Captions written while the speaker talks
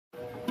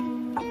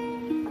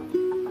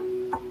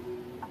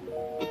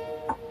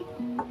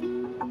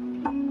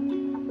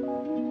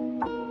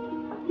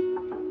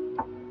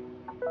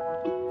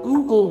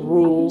Google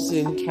rules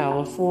in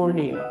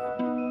California.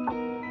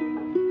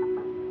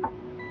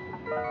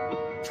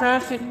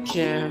 Traffic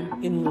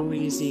jam in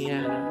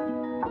Louisiana.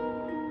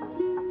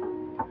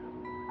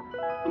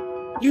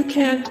 You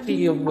can't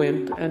be a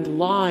wimp and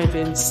live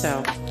in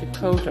South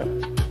Dakota.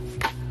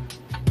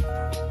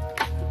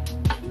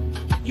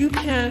 You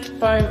can't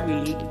buy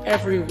weed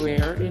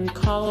everywhere in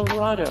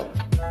Colorado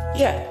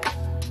yet.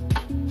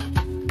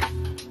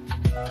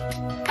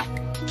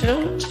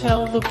 Don't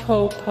tell the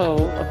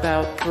po-po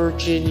about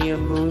Virginia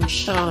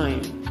moonshine.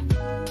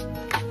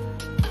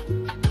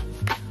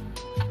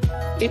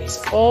 It's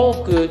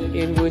all good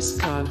in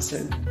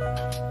Wisconsin.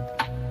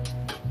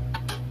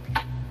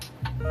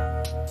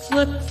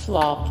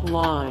 Flip-flop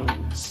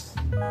lines.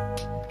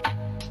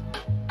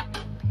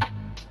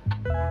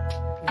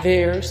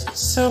 There's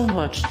so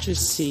much to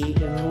see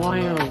in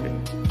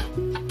Wyoming.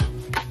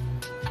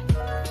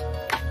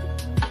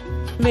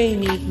 May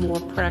need more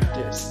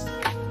practice.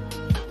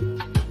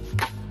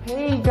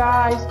 Hey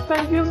guys,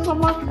 thank you so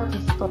much for the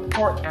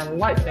support and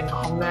likes and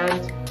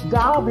comments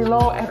down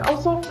below, and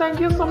also thank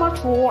you so much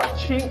for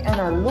watching,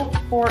 and I look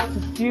forward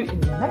to see you in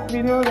the next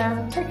video.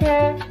 Then take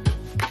care,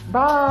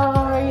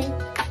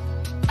 bye.